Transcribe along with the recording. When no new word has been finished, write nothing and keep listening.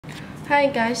Hi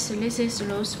guys, this is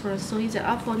Rose from Sewing Zelle.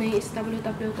 Our full name is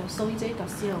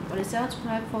www.sewingzelle.co. For the sales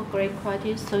price for great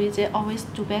quality, Sewing Zelle always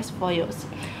do best for you.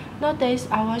 Nowadays,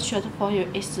 our shirt for you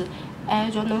is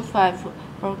Air Jordan 5.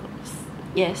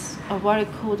 Yes, a very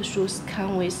cool shoes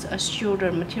come with a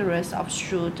shoulder materials of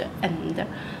shoe and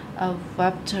a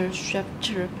water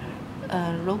structure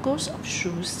logos of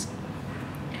shoes.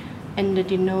 And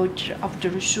the note of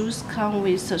the shoes come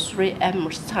with a 3M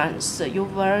stance. Your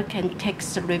wearer can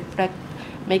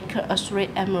make a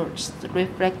 3M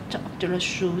reflect of the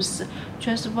shoes.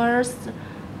 Transverse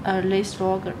lace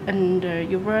work, and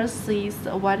your wearer sees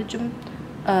a wide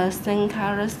same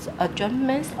colors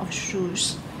adjustments of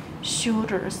shoes,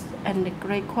 shoulders, and the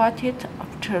great quality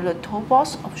of the toe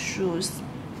box of shoes.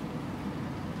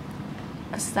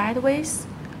 Sideways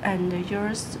and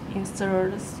yours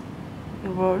inserts. You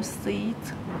will see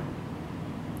it.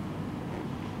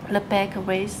 The back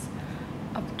waist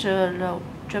of the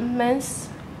adjustments,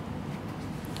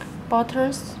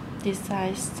 buttons,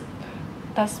 designs,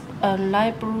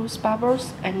 light blue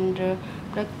bubbles, and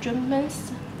black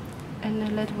adjustments, and the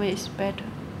light waist better.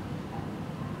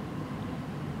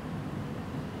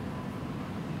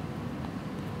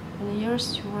 And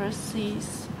yours you will see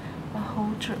a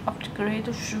holder of the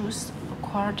great shoes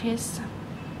qualities.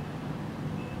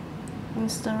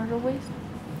 Insert with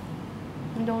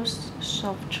those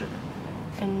soft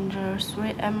and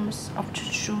 3M of the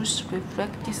shoes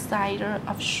reflect the side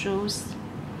of shoes,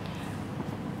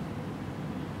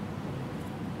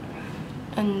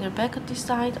 and the back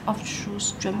side of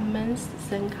shoes adjustments,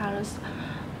 same colors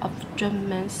of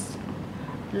adjustments,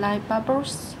 light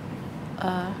bubbles,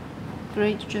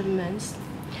 great adjustments.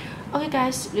 Okay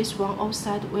guys, this one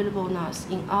outside available now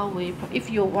in our web. If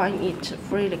you want it,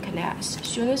 freely contact us.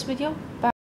 See you next video.